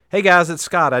Hey guys, it's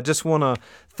Scott. I just want to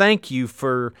thank you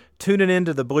for tuning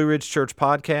into the Blue Ridge Church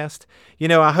podcast.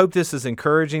 I hope this is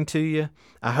encouraging to you.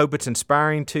 I hope it's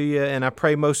inspiring to you, and I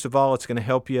pray most of all it's going to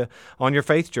help you on your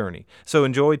faith journey. So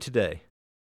enjoy today.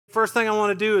 First thing I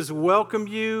want to do is welcome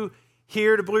you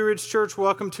here to Blue Ridge Church.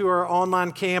 Welcome to our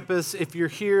online campus. If you're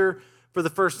here for the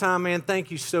first time, man,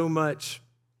 thank you so much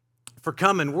for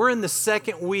coming. We're in the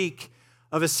second week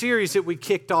of a series that we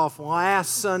kicked off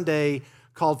last Sunday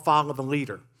called Follow the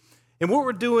Leader. And what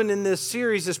we're doing in this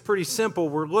series is pretty simple.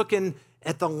 We're looking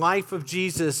at the life of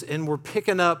Jesus, and we're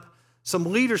picking up some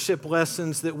leadership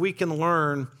lessons that we can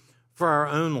learn for our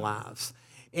own lives.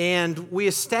 And we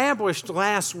established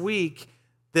last week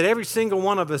that every single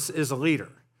one of us is a leader,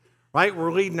 right?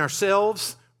 We're leading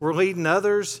ourselves. We're leading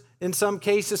others in some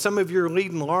cases. Some of you are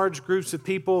leading large groups of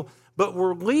people, but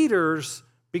we're leaders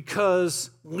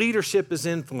because leadership is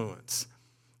influence.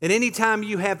 And anytime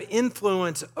you have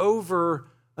influence over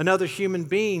another human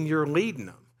being, you're leading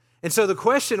them. And so the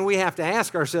question we have to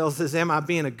ask ourselves is, am I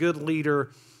being a good leader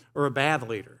or a bad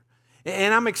leader?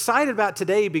 And I'm excited about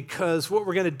today because what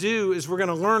we're going to do is we're going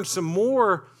to learn some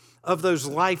more of those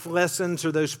life lessons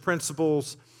or those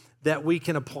principles that we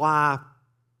can apply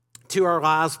to our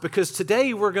lives, because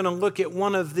today we're going to look at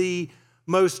one of the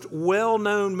most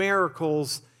well-known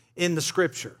miracles in the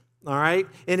Scripture, all right?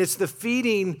 And it's the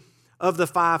feeding of the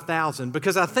 5,000,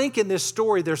 because I think in this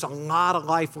story there's a lot of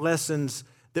life lessons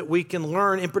that we can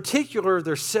learn. In particular,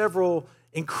 there's several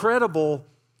incredible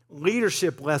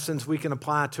leadership lessons we can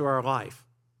apply to our life.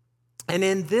 And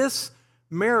in this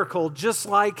miracle, just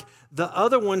like the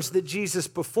other ones that Jesus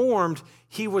performed,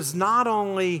 he was not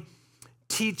only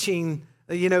teaching,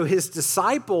 his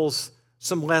disciples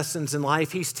some lessons in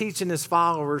life, he's teaching his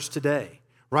followers today,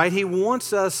 right? He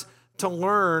wants us to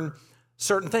learn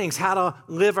certain things, how to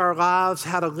live our lives,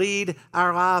 how to lead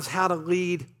our lives, how to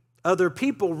lead other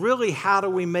people. Really, how do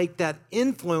we make that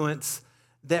influence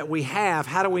that we have?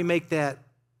 How do we make that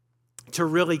to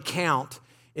really count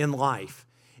in life?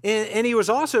 And he was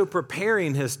also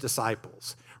preparing his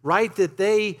disciples, right? That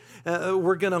they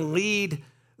were going to lead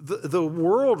the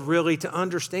world really to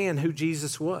understand who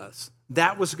Jesus was.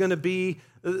 That was going to be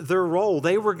their role.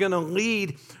 They were going to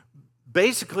lead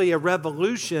basically a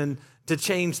revolution to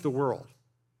change the world.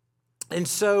 And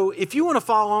so if you want to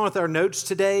follow on with our notes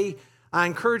today, I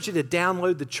encourage you to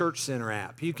download the Church Center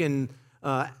app. You can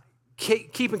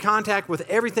keep in contact with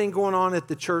everything going on at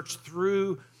the church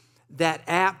through that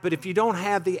app. But if you don't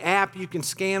have the app, you can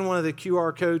scan one of the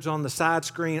QR codes on the side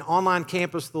screen. Online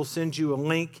Campus, they'll send you a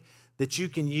link that you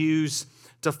can use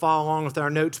to follow along with our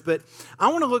notes. But I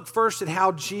want to look first at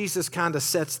how Jesus kind of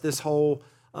sets this whole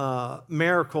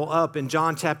miracle up in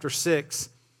John chapter 6,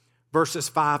 verses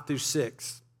 5 through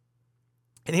 6.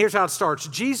 And here's how it starts.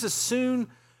 Jesus soon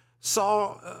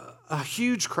saw a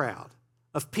huge crowd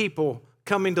of people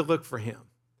coming to look for him.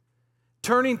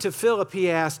 Turning to Philip, he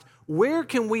asked, "Where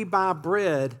can we buy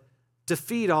bread to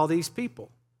feed all these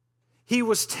people?" He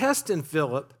was testing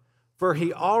Philip, for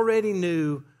he already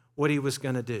knew what he was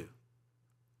going to do.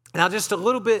 Now, just a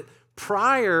little bit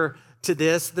prior to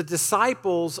this, the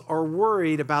disciples are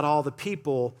worried about all the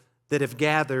people that have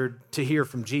gathered to hear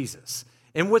from Jesus.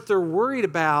 And what they're worried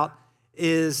about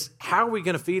is, how are we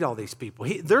going to feed all these people?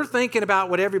 They're thinking about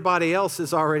what everybody else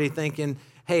is already thinking.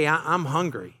 Hey, I'm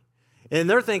hungry. And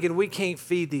they're thinking, we can't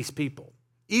feed these people.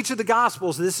 Each of the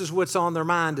Gospels, this is what's on their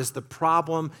mind, is the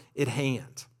problem at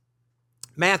hand.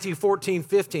 Matthew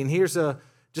 14:15, here's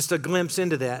just a glimpse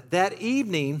into that. That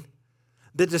evening,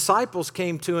 the disciples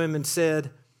came to him and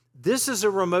said, "This is a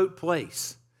remote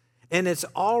place, and it's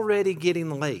already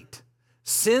getting late.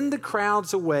 Send the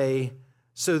crowds away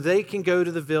so they can go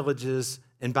to the villages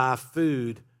and buy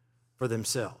food for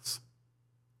themselves."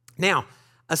 Now,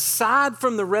 aside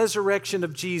from the resurrection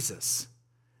of Jesus,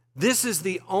 this is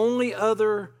the only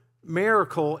other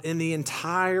miracle in the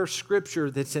entire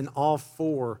Scripture that's in all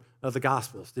four of the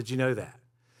Gospels. Did you know that?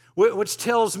 Which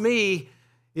tells me,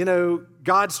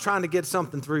 God's trying to get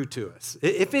something through to us.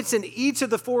 If it's in each of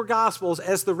the four Gospels,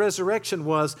 as the resurrection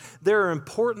was, there are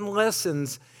important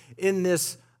lessons in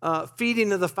this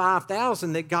feeding of the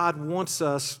 5,000 that God wants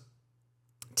us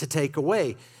to take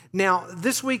away. Now,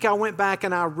 this week I went back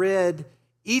and I read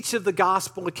each of the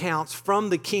gospel accounts from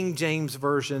the King James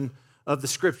Version of the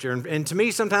Scripture. And to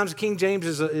me, sometimes the King James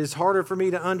is harder for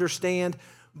me to understand,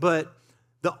 but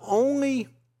the only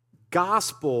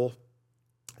gospel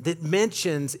that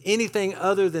mentions anything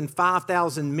other than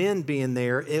 5,000 men being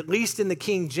there, at least in the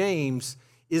King James,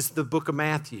 is the book of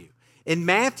Matthew. And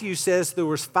Matthew says there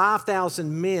was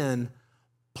 5,000 men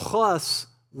plus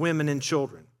women and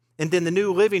children. And then the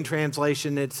New Living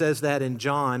Translation, it says that in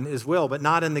John as well, but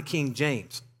not in the King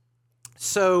James.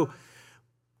 So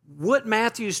what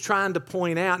Matthew's trying to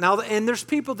point out now, and there's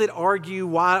people that argue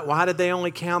why did they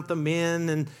only count the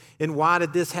men and why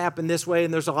did this happen this way?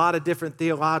 And there's a lot of different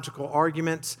theological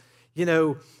arguments. You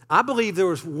know, I believe there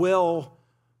was well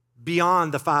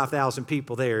beyond the 5,000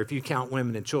 people there if you count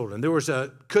women and children. There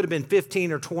could have been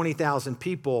 15 or 20,000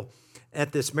 people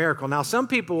at this miracle. Now, some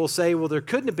people will say, well, there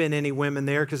couldn't have been any women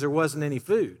there because there wasn't any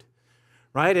food,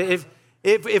 right?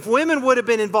 If women would have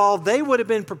been involved, they would have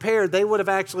been prepared. They would have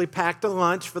actually packed a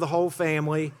lunch for the whole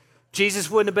family. Jesus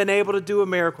wouldn't have been able to do a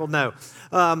miracle, no.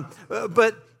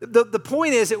 But the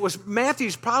point is,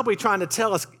 Matthew's probably trying to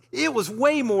tell us it was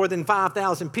way more than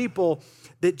 5,000 people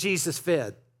that Jesus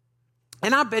fed.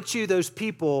 And I bet you those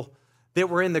people that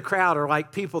were in the crowd are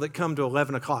like people that come to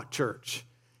 11 o'clock church.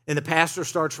 And the pastor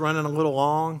starts running a little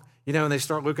long, and they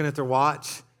start looking at their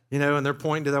watch, and they're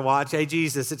pointing to their watch. Hey,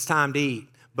 Jesus, it's time to eat.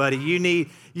 Buddy, you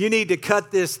need to cut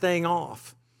this thing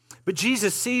off. But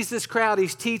Jesus sees this crowd,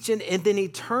 he's teaching, and then he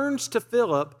turns to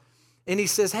Philip and he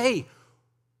says, hey,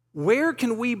 where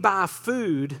can we buy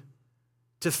food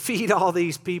to feed all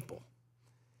these people?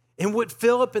 And what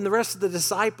Philip and the rest of the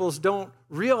disciples don't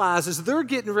realize is they're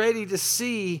getting ready to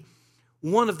see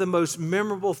one of the most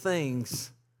memorable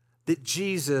things that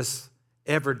Jesus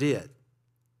ever did.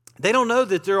 They don't know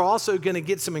that they're also going to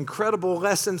get some incredible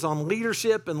lessons on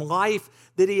leadership and life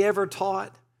that he ever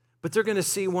taught, but they're going to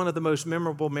see one of the most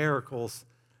memorable miracles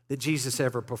that Jesus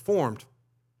ever performed.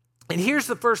 And here's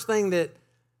the first thing that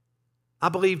I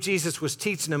believe Jesus was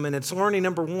teaching them, and it's learning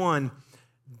number one,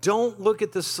 don't look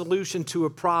at the solution to a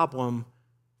problem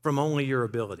from only your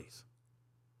abilities.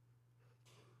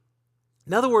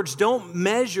 In other words, don't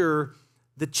measure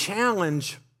the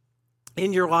challenge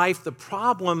in your life, the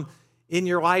problem in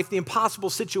your life, the impossible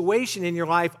situation in your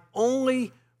life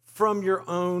only from your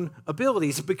own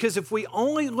abilities. Because if we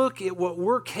only look at what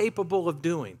we're capable of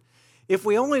doing, if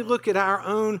we only look at our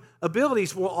own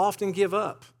abilities, we'll often give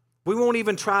up. We won't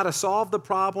even try to solve the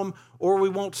problem, or we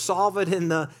won't solve it in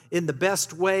the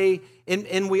best way,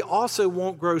 and we also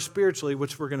won't grow spiritually,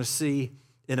 which we're going to see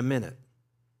in a minute.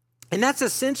 And that's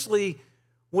essentially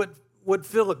what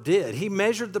Philip did. He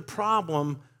measured the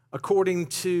problem according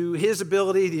to his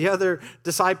ability, the other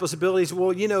disciples' abilities.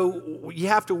 Well, you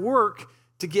have to work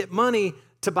to get money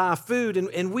to buy food,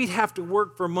 and we'd have to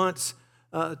work for months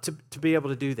to be able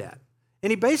to do that. And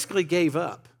he basically gave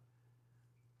up.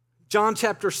 John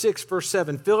chapter 6, verse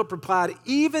 7, Philip replied,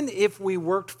 even if we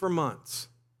worked for months,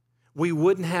 we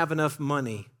wouldn't have enough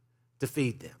money to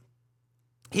feed them.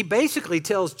 He basically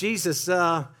tells Jesus,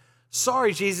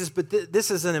 sorry, Jesus, but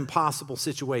this is an impossible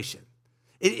situation.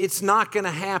 It's not going to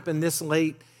happen this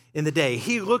late in the day.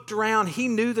 He looked around. He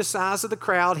knew the size of the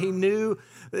crowd. He knew,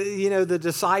 the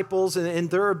disciples and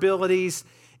their abilities.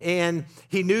 And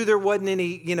he knew there wasn't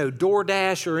any,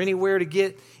 DoorDash or anywhere to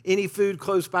get any food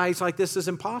close by. He's like, this is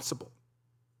impossible.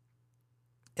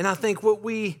 And I think what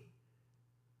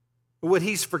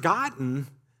he's forgotten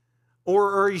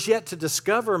or he's yet to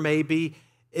discover maybe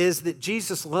is that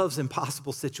Jesus loves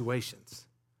impossible situations,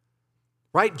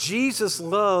 right? Jesus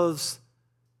loves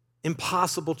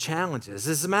impossible challenges.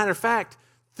 As a matter of fact,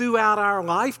 throughout our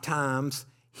lifetimes,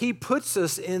 he puts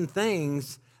us in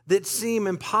things that seem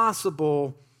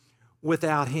impossible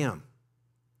without him,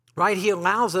 right? He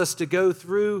allows us to go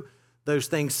through those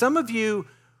things. Some of you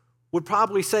would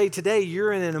probably say today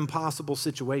you're in an impossible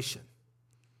situation.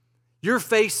 You're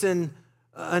facing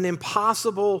an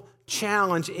impossible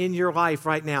challenge in your life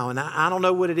right now. And I don't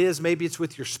know what it is. Maybe it's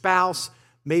with your spouse.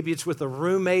 Maybe it's with a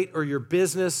roommate or your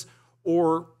business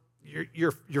or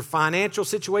your financial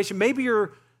situation. Maybe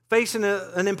you're facing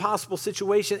an impossible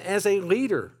situation as a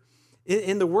leader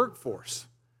in the workforce.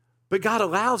 But God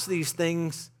allows these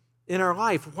things in our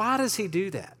life. Why does he do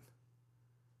that?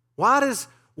 Why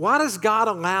does God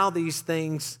allow these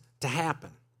things to happen?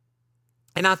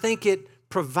 And I think it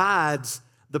provides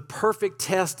the perfect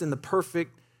test and the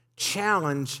perfect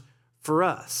challenge for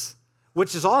us,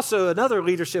 which is also another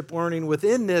leadership learning.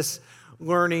 Within this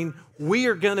learning, we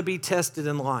are going to be tested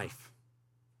in life.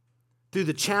 Through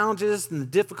the challenges and the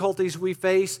difficulties we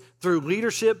face, through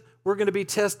leadership, we're going to be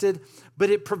tested, but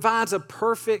it provides a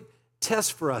perfect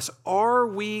test for us. Are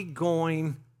we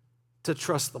going to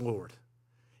trust the Lord?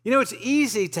 It's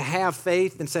easy to have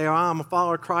faith and say, I'm a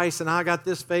follower of Christ and I got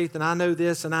this faith and I know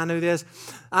this and I know this.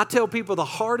 I tell people the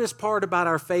hardest part about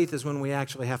our faith is when we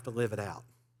actually have to live it out.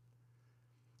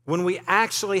 When we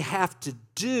actually have to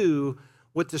do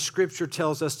what the Scripture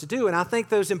tells us to do. And I think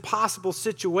those impossible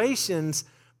situations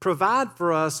provide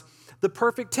for us the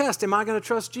perfect test. Am I going to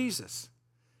trust Jesus?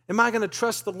 Am I going to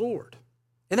trust the Lord?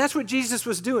 And that's what Jesus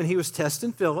was doing. He was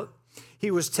testing Philip.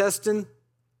 He was testing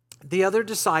the other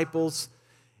disciples,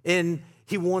 and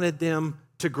he wanted them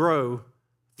to grow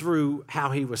through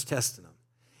how he was testing them.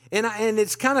 And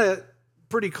it's kind of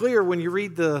pretty clear when you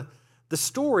read the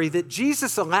story that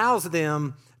Jesus allows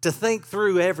them to think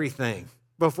through everything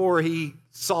before he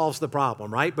solves the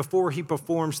problem, right? Before he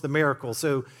performs the miracle.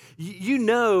 So you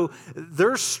know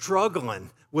they're struggling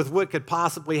with what could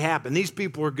possibly happen. These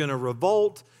people are going to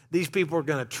revolt. These people are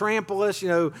going to trample us.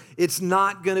 It's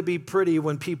not going to be pretty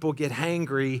when people get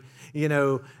hangry,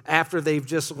 after they've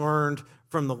just learned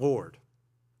from the Lord.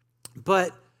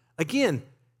 But again,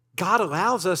 God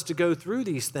allows us to go through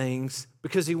these things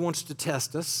because he wants to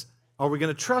test us. Are we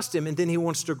going to trust him? And then he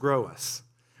wants to grow us.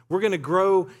 We're going to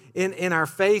grow in our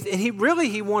faith. And he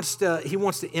wants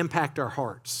to impact our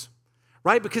hearts,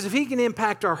 right? Because if he can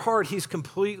impact our heart, he's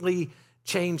completely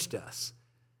changed us.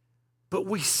 But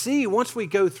we see once we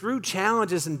go through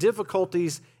challenges and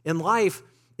difficulties in life,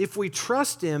 if we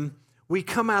trust him, we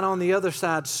come out on the other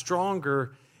side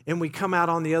stronger, and we come out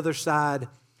on the other side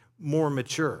more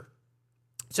mature.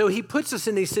 So he puts us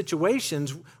in these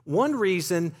situations. One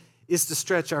reason is to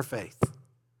stretch our faith.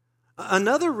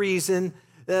 Another reason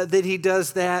that he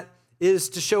does that is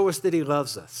to show us that he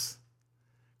loves us.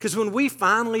 Because when we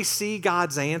finally see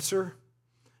God's answer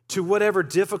to whatever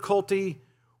difficulty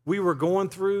we were going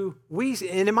through,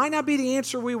 and it might not be the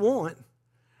answer we want,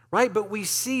 right? But we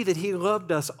see that he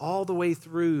loved us all the way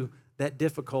through that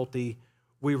difficulty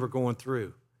we were going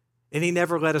through. And he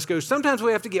never let us go. Sometimes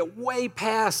we have to get way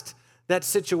past that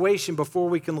situation before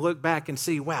we can look back and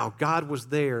see, wow, God was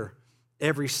there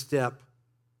every step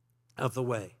of the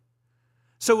way.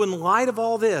 So in light of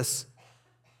all this,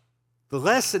 the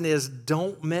lesson is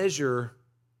don't measure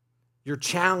your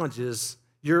challenges,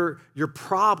 your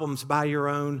problems by your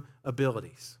own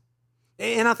abilities.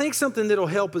 And I think something that'll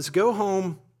help is go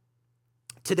home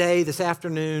today, this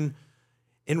afternoon,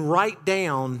 and write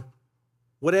down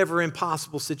whatever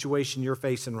impossible situation you're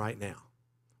facing right now.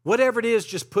 Whatever it is,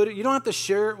 just put it, you don't have to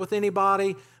share it with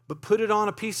anybody, but put it on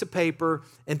a piece of paper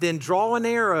and then draw an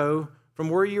arrow from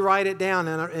where you write it down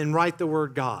and write the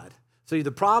word God. So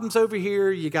the problem's over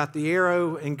here, you got the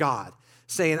arrow and God,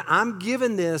 saying, I'm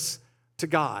giving this to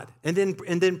God, and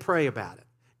then pray about it.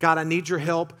 God, I need your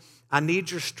help. I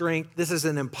need your strength. This is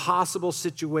an impossible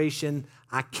situation.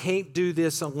 I can't do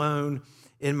this alone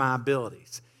in my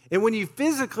abilities. And when you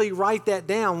physically write that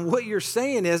down, what you're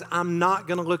saying is, I'm not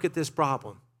going to look at this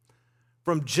problem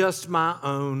from just my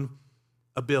own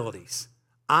abilities.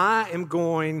 I am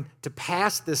going to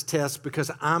pass this test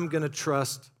because I'm going to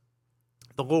trust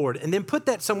the Lord. And then put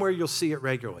that somewhere you'll see it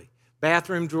regularly.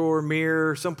 Bathroom drawer,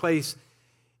 mirror, someplace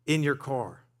in your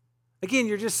car. Again,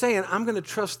 you're just saying, I'm going to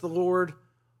trust the Lord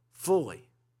fully.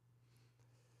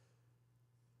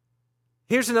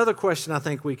 Here's another question I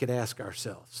think we could ask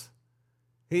ourselves.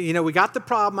 We got the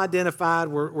problem identified.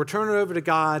 We're turning it over to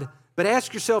God. But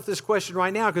ask yourself this question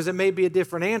right now, because it may be a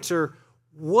different answer.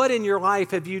 What in your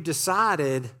life have you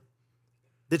decided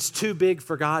that's too big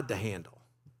for God to handle?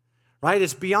 Right?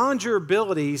 It's beyond your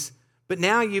abilities, but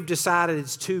now you've decided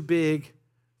it's too big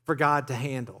for God to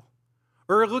handle.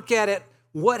 Or look at it,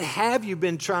 what have you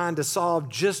been trying to solve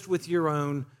just with your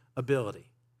own ability?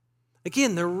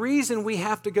 Again, the reason we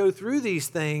have to go through these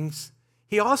things,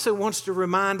 he also wants to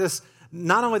remind us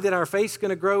not only that our faith's going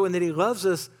to grow and that he loves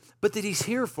us, but that he's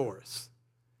here for us.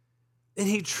 And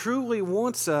he truly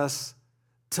wants us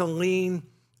to lean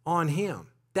on him.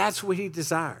 That's what he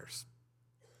desires.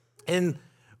 And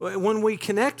when we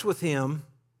connect with him,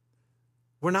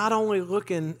 we're not only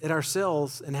looking at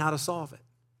ourselves and how to solve it.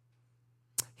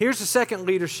 Here's the second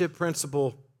leadership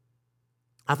principle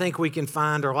I think we can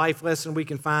find, or life lesson we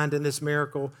can find in this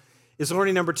miracle, is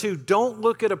learning number 2, don't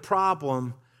look at a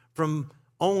problem from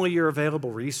only your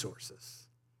available resources.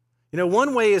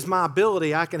 One way is my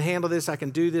ability. I can handle this, I can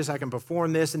do this, I can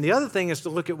perform this. And the other thing is to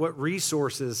look at what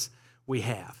resources we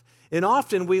have. And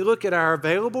often we look at our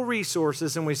available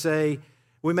resources and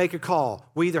we make a call.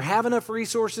 We either have enough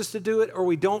resources to do it or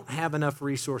we don't have enough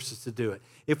resources to do it.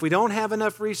 If we don't have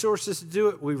enough resources to do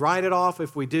it, we write it off.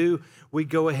 If we do, we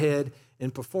go ahead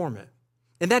and perform it.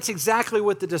 And that's exactly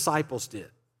what the disciples did.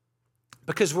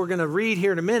 Because we're going to read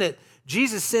here in a minute,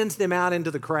 Jesus sends them out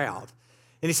into the crowd.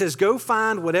 And he says, go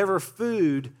find whatever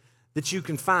food that you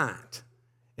can find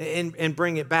and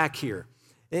bring it back here.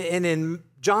 And in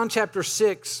John chapter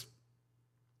 6,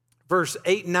 verse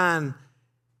 8 and 9,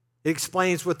 it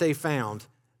explains what they found.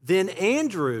 Then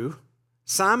Andrew,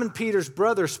 Simon Peter's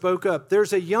brother, spoke up.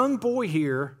 There's a young boy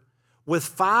here with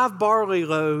 5 barley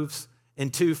loaves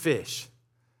and 2 fish.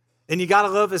 And you got to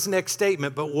love his next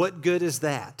statement, but what good is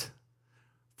that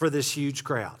for this huge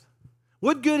crowd?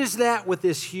 What good is that with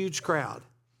this huge crowd?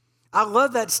 I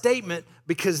love that statement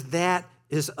because that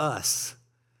is us.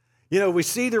 We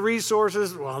see the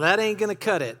resources. Well, that ain't going to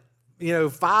cut it.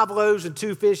 5 loaves and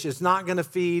 2 fish is not going to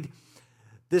feed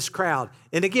this crowd.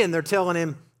 And again, they're telling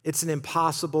him it's an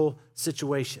impossible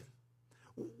situation.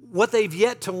 What they've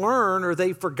yet to learn or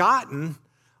they've forgotten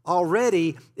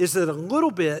already is that a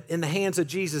little bit in the hands of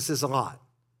Jesus is a lot,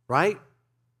 right?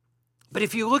 But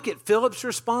if you look at Philip's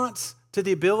response to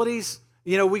the abilities,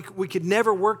 we could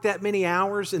never work that many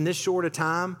hours in this short a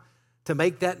time to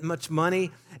make that much money.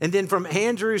 And then from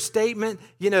Andrew's statement,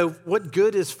 what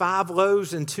good is 5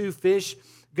 loaves and 2 fish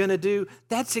going to do?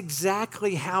 That's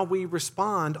exactly how we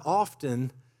respond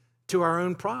often to our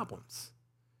own problems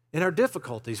and our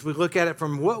difficulties. We look at it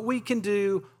from what we can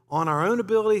do on our own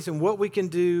abilities and what we can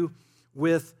do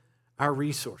with our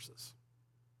resources.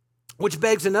 Which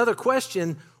begs another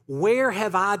question: where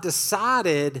have I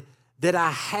decided that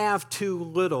I have too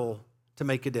little to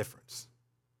make a difference?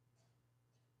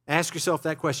 Ask yourself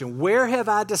that question. Where have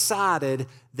I decided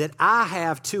that I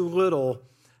have too little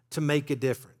to make a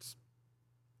difference?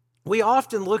 We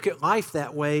often look at life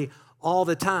that way all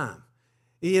the time.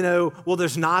 Well,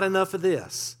 there's not enough of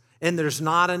this, and there's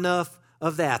not enough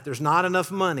of that. There's not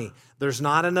enough money. There's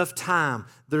not enough time.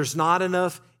 There's not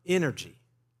enough energy.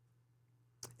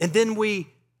 And then we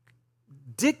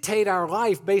dictate our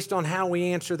life based on how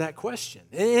we answer that question.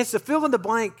 And it's a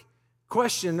fill-in-the-blank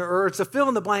question, or it's a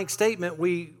fill-in-the-blank statement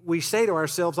we say to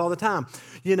ourselves all the time.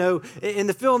 And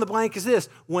the fill-in-the-blank is this: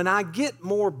 when I get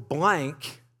more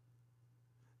blank,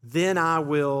 then I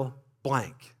will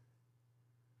blank.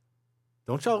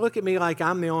 Don't y'all look at me like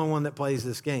I'm the only one that plays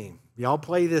this game. Y'all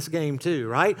play this game too,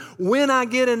 right? When I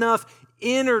get enough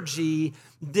energy,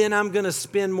 then I'm going to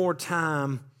spend more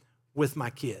time with my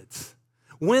kids.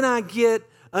 When I get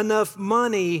enough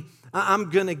money, I'm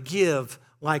going to give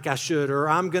like I should, or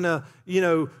I'm going to,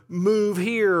 move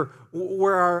here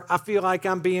where I feel like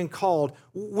I'm being called.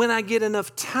 When I get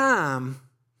enough time,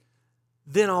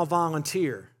 then I'll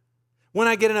volunteer. When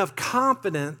I get enough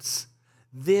confidence,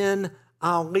 then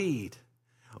I'll lead.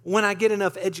 When I get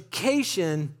enough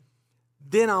education,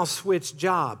 then I'll switch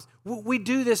jobs. We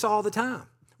do this all the time.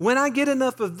 When I get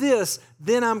enough of this,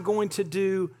 then I'm going to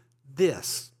do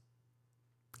this.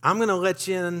 I'm going to let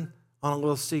you in on a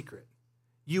little secret.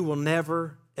 You will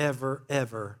never, ever,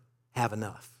 ever have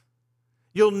enough.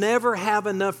 You'll never have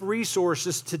enough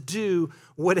resources to do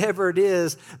whatever it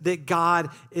is that God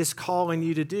is calling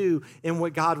you to do and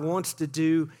what God wants to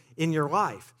do in your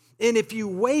life. And if you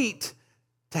wait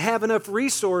to have enough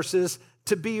resources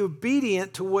to be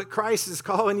obedient to what Christ is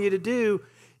calling you to do,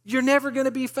 you're never going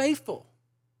to be faithful,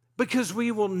 because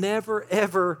we will never,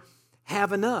 ever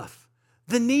have enough.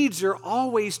 The needs are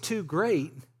always too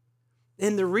great,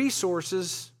 and the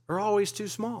resources are always too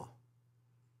small,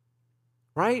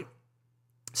 right?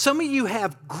 Some of you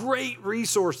have great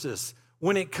resources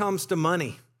when it comes to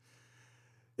money.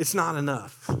 It's not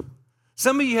enough.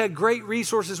 Some of you have great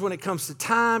resources when it comes to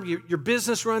time. Your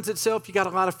business runs itself. You got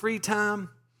a lot of free time.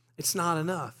 It's not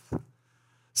enough.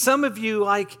 Some of you,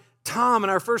 like Tom in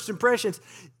our first impressions,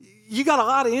 you got a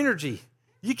lot of energy.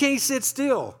 You can't sit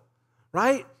still,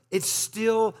 right? It's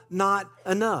still not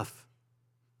enough.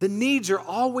 The needs are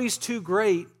always too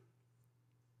great,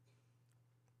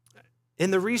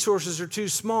 and the resources are too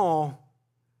small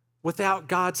without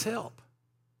God's help,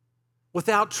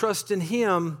 without trusting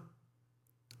Him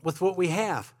with what we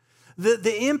have.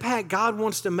 The impact God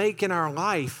wants to make in our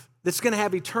life that's going to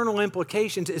have eternal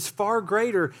implications is far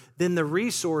greater than the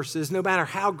resources, no matter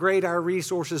how great our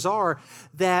resources are,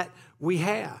 that we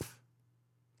have.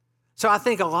 So I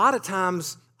think a lot of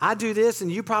times I do this,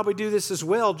 and you probably do this as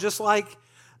well, just like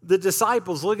the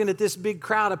disciples looking at this big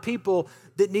crowd of people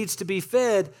that needs to be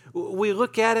fed. We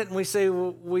look at it and we say,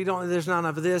 well, there's not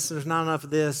enough of this, there's not enough of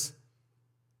this.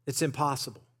 It's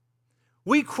impossible.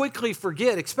 We quickly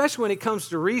forget, especially when it comes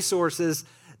to resources,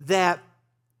 that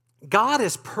God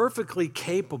is perfectly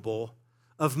capable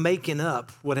of making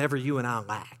up whatever you and I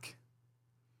lack.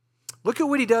 Look at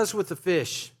what He does with the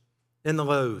fish and the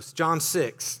loaves. John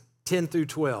 6, 10 through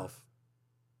 12.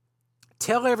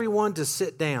 Tell everyone to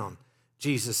sit down,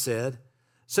 Jesus said.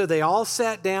 So they all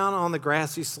sat down on the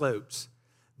grassy slopes.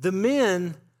 The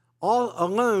men all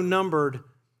alone numbered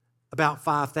about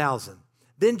 5,000.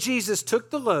 Then Jesus took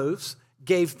the loaves,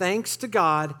 gave thanks to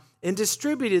God, and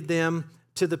distributed them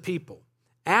to the people.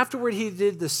 Afterward, He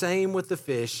did the same with the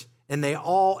fish, and they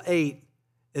all ate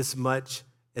as much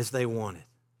as they wanted.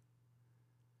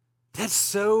 That's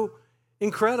so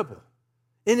incredible.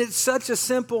 And it's such a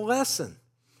simple lesson.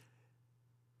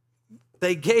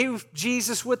 They gave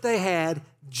Jesus what they had,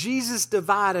 Jesus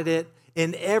divided it,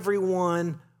 and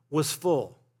everyone was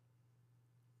full.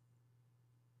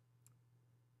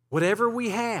 whatever we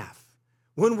have,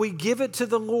 when we give it to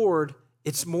the Lord,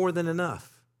 it's more than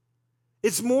enough.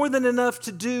 It's more than enough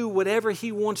to do whatever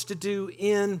He wants to do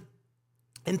in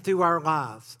and through our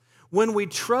lives. When we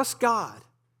trust God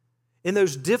in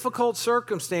those difficult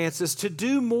circumstances to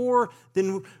do more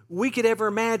than we could ever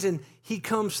imagine, He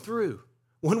comes through.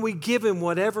 When we give Him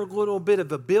whatever little bit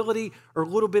of ability or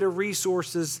little bit of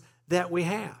resources that we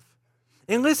have.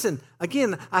 And listen,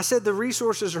 again, I said the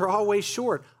resources are always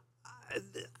short.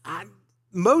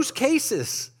 Most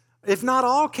cases, if not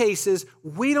all cases,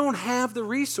 we don't have the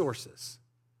resources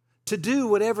to do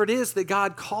whatever it is that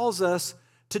God calls us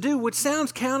to do, which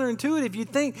sounds counterintuitive. You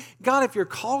think, God, if you're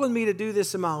calling me to do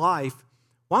this in my life,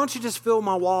 why don't you just fill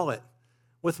my wallet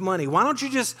with money? Why don't you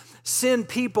just send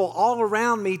people all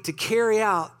around me to carry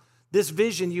out this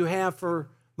vision you have for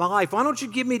my life? Why don't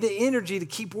you give me the energy to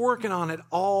keep working on it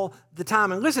all the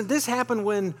time? And listen, this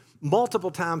happened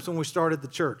multiple times when we started the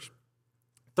church,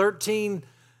 13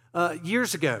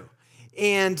 years ago.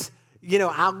 And,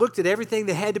 I looked at everything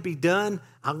that had to be done.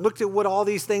 I looked at what all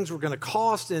these things were going to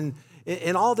cost and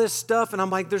all this stuff. And I'm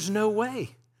like, there's no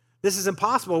way. This is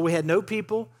impossible. We had no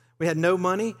people. We had no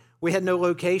money. We had no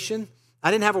location.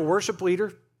 I didn't have a worship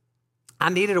leader. I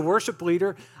needed a worship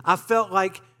leader. I felt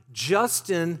like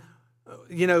Justin,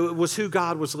 was who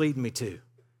God was leading me to.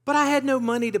 But I had no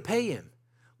money to pay him.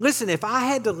 Listen, if I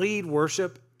had to lead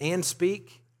worship and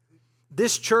speak,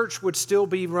 this church would still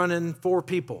be running 4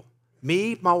 people.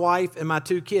 Me, my wife, and my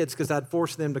 2 kids, because I'd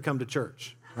forced them to come to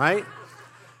church, right?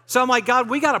 So I'm like, God,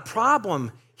 we got a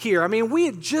problem here. I mean,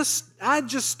 I had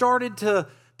just started to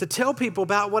tell people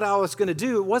about what I was going to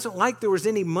do. It wasn't like there was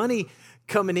any money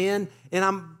coming in,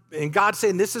 and God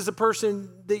saying, this is the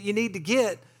person that you need to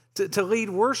get to lead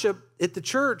worship at the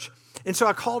church. And so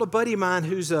I called a buddy of mine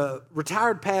who's a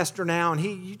retired pastor now, and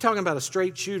you talking about a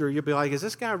straight shooter, you'll be like, is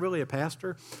this guy really a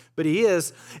pastor? But he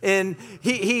is. And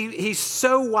he's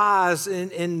so wise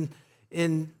in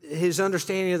his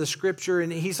understanding of the scripture.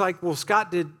 And he's like, well,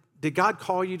 Scott, did God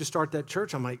call you to start that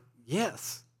church? I'm like,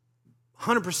 yes,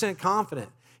 100% confident.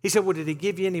 He said, well, did he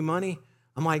give you any money?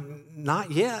 I'm like,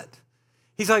 not yet.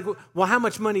 He's like, well, how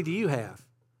much money do you have?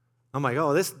 I'm like,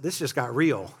 oh, this just got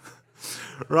real,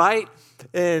 right?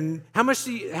 And how much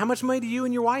money do you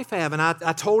and your wife have? And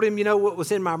I told him, what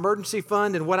was in my emergency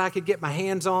fund and what I could get my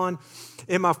hands on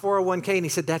in my 401k. And he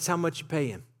said, that's how much you pay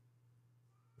him.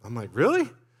 I'm like, really?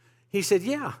 He said,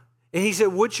 yeah. And he said,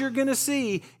 what you're going to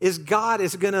see is God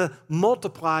is going to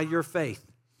multiply your faith.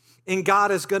 And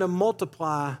God is going to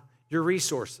multiply your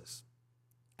resources.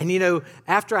 And,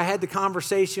 after I had the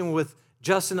conversation with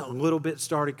Justin, a little bit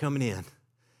started coming in.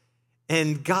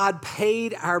 And God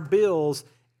paid our bills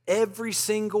every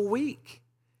single week.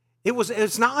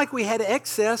 It's not like we had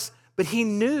excess, but He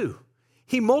knew.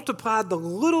 He multiplied the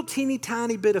little teeny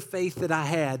tiny bit of faith that I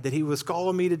had that He was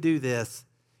calling me to do this,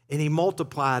 and He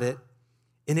multiplied it,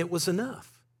 and it was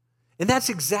enough. And that's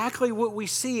exactly what we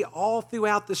see all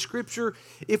throughout the scripture.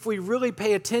 If we really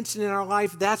pay attention in our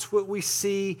life, that's what we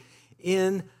see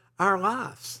in our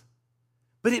lives.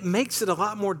 But it makes it a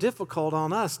lot more difficult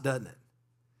on us, doesn't it?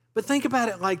 But think about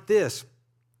it like this.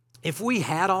 If we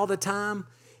had all the time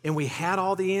and we had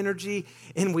all the energy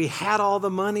and we had all the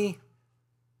money,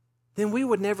 then we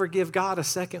would never give God a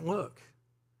second look.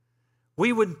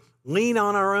 We would lean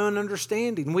on our own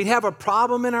understanding. We'd have a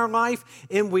problem in our life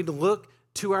and we'd look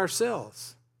to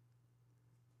ourselves.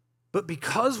 But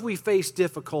because we face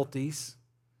difficulties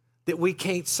that we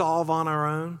can't solve on our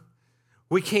own,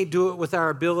 we can't do it with our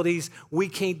abilities, we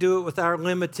can't do it with our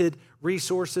limited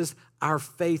resources, our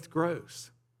faith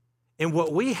grows. And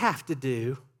what we have to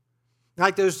do,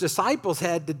 like those disciples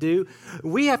had to do,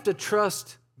 we have to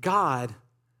trust God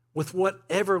with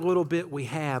whatever little bit we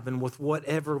have and with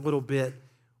whatever little bit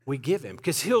we give Him.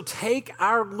 Because He'll take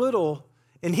our little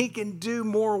and He can do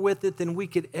more with it than we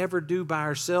could ever do by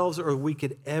ourselves or we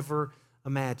could ever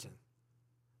imagine.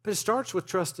 But it starts with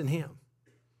trusting Him.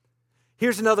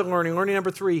 Here's another learning. Learning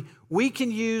number 3, we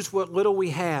can use what little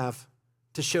we have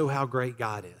to show how great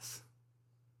God is.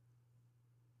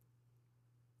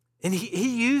 And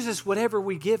he uses whatever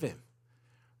we give Him,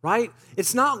 right?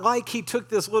 It's not like He took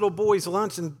this little boy's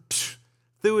lunch and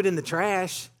threw it in the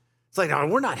trash. It's like, no,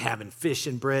 we're not having fish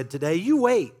and bread today. You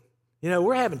wait.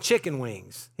 We're having chicken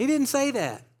wings. He didn't say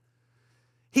that.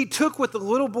 He took what the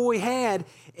little boy had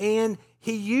and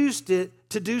He used it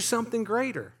to do something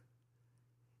greater.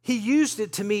 He used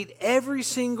it to meet every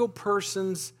single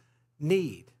person's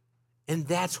need. And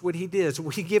that's what He did. So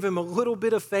we give Him a little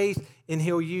bit of faith and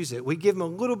He'll use it. We give Him a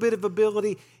little bit of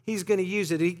ability, He's going to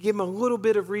use it. We give Him a little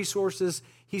bit of resources,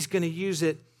 He's going to use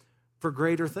it for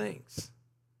greater things.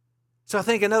 So I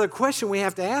think another question we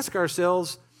have to ask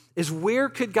ourselves is where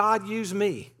could God use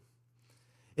me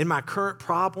in my current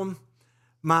problem,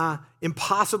 my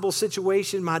impossible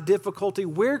situation, my difficulty?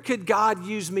 Where could God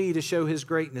use me to show his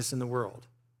greatness in the world?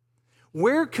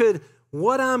 Where could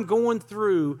what I'm going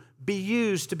through be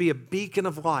used to be a beacon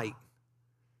of light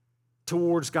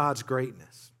towards God's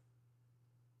greatness?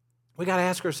 We got to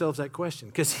ask ourselves that question,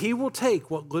 because he will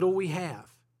take what little we have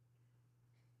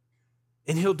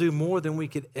and he'll do more than we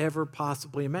could ever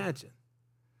possibly imagine.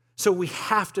 So we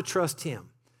have to trust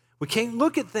him. We can't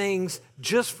look at things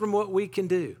just from what we can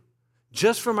do,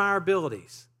 just from our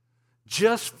abilities,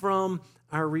 just from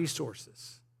our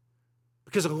resources.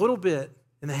 Because a little bit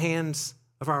in the hands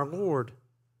of our Lord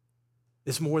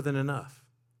is more than enough.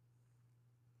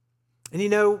 And you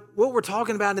know, what we're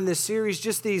talking about in this series,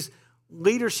 just these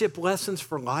leadership lessons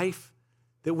for life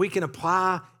that we can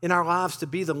apply in our lives to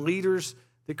be the leaders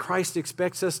that Christ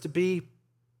expects us to be,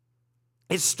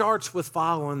 it starts with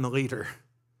following the leader.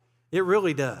 It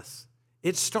really does.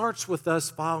 It starts with us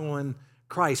following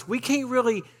Christ. We can't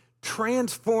really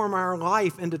transform our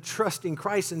life into trusting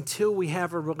Christ until we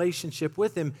have a relationship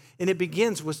with him, and it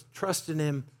begins with trusting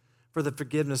him for the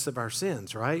forgiveness of our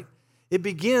sins, right? It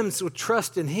begins with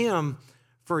trusting him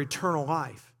for eternal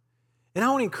life. And I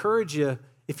want to encourage you,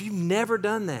 if you've never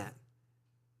done that,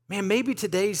 man, maybe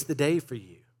today's the day for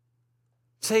you.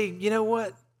 Say, you know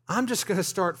what? I'm just going to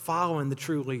start following the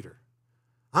true leader.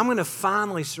 I'm going to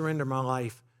finally surrender my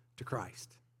life to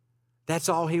Christ. That's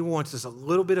all he wants is a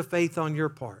little bit of faith on your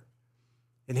part,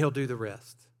 and he'll do the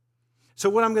rest. So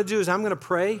what I'm going to do is I'm going to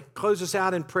pray, close us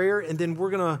out in prayer, and then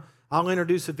I'll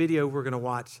introduce a video we're going to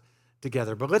watch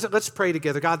together. But let's pray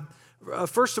together. God,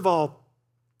 first of all,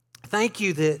 thank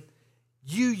you that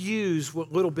you use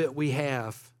what little bit we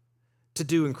have to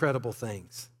do incredible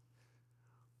things.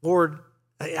 Lord,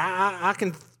 I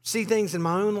can see things in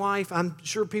my own life. I'm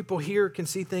sure people here can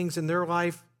see things in their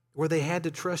life where they had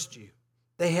to trust you.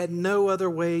 They had no other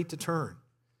way to turn.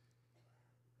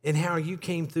 And how you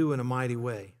came through in a mighty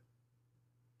way.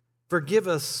 Forgive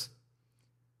us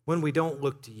when we don't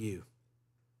look to you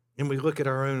and we look at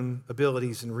our own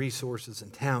abilities and resources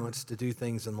and talents to do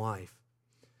things in life.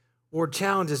 Lord,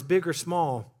 challenges big or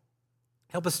small,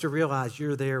 help us to realize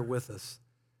you're there with us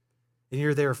and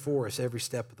you're there for us every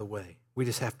step of the way. We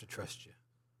just have to trust you.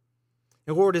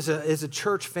 And Lord, as a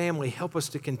church family, help us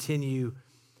to continue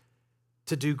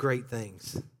to do great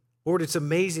things. Lord, it's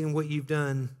amazing what you've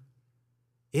done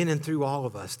in and through all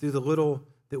of us, through the little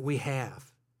that we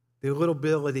have, the little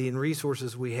ability and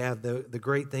resources we have, the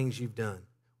great things you've done.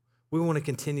 We want to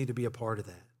continue to be a part of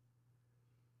that.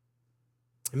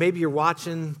 And maybe you're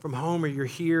watching from home or you're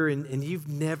here and you've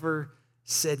never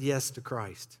said yes to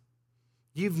Christ.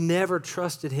 You've never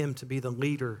trusted him to be the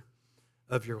leader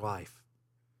of your life.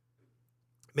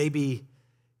 Maybe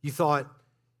you thought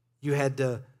you had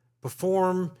to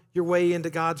perform your way into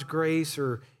God's grace,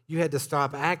 or you had to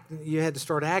start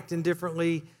acting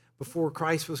differently before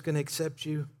Christ was going to accept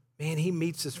you. Man, he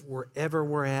meets us wherever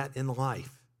we're at in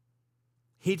life.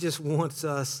 He just wants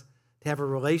us to have a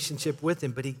relationship with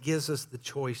him, but he gives us the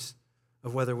choice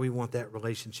of whether we want that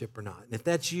relationship or not. And if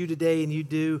that's you today and you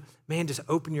do, man, just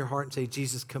open your heart and say,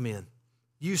 Jesus, come in.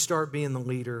 You start being the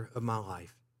leader of my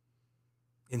life.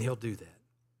 And he'll do that.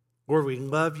 Lord, we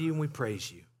love you and we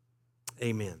praise you.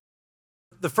 Amen.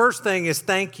 The first thing is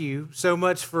thank you so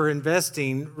much for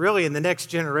investing really in the next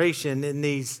generation, in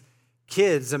these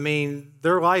kids. I mean,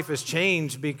 their life has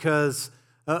changed because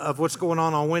of what's going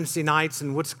on Wednesday nights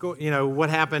and what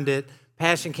happened at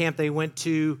Passion Camp they went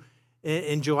to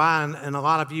in July, and a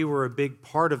lot of you were a big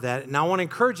part of that. And I want to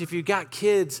encourage you, if you've got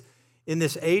kids in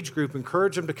this age group,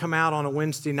 encourage them to come out on a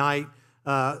Wednesday night.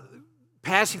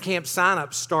 Passion Camp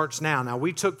sign-up starts now. Now,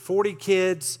 we took 40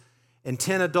 kids and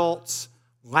 10 adults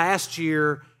last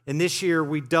year, and this year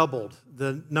we doubled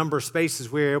the number of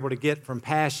spaces we were able to get from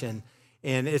Passion.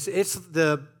 And it's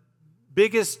the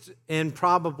biggest and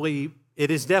probably,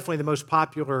 it is definitely the most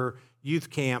popular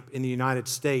youth camp in the United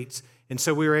States. And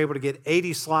so we were able to get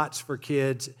 80 slots for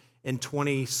kids and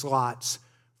 20 slots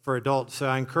for adults. So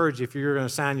I encourage you, if you're going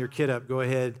to sign your kid up, go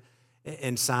ahead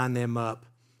and sign them up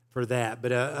for that.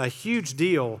 But a huge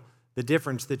deal, the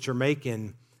difference that you're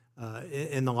making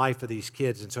in the life of these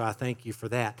kids. And so I thank you for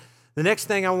that. The next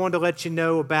thing I wanted to let you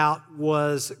know about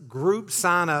was group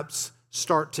signups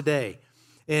start today.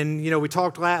 And, we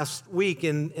talked last week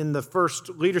in the first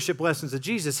leadership lessons of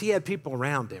Jesus, he had people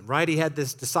around him, right? He had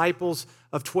this disciples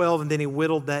of 12, and then he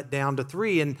whittled that down to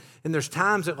 3. And there's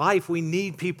times in life we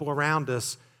need people around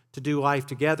us to do life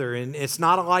together. And it's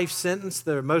not a life sentence.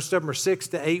 Most of them are 6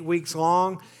 to 8 weeks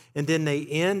long, and then they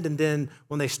end. And then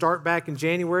when they start back in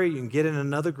January, you can get in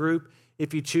another group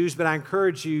if you choose, but I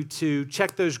encourage you to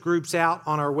check those groups out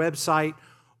on our website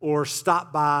or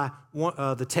stop by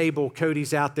the table.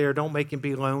 Cody's out there. Don't make him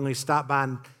be lonely. Stop by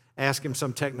and ask him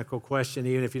some technical question,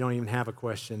 even if you don't even have a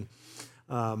question.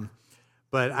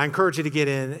 But I encourage you to get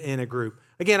in a group.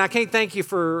 Again, I can't thank you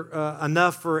for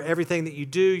enough for everything that you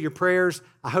do, your prayers.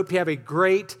 I hope you have a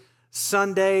great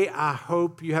Sunday. I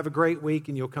hope you have a great week,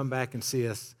 and you'll come back and see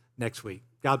us next week.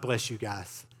 God bless you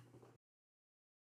guys.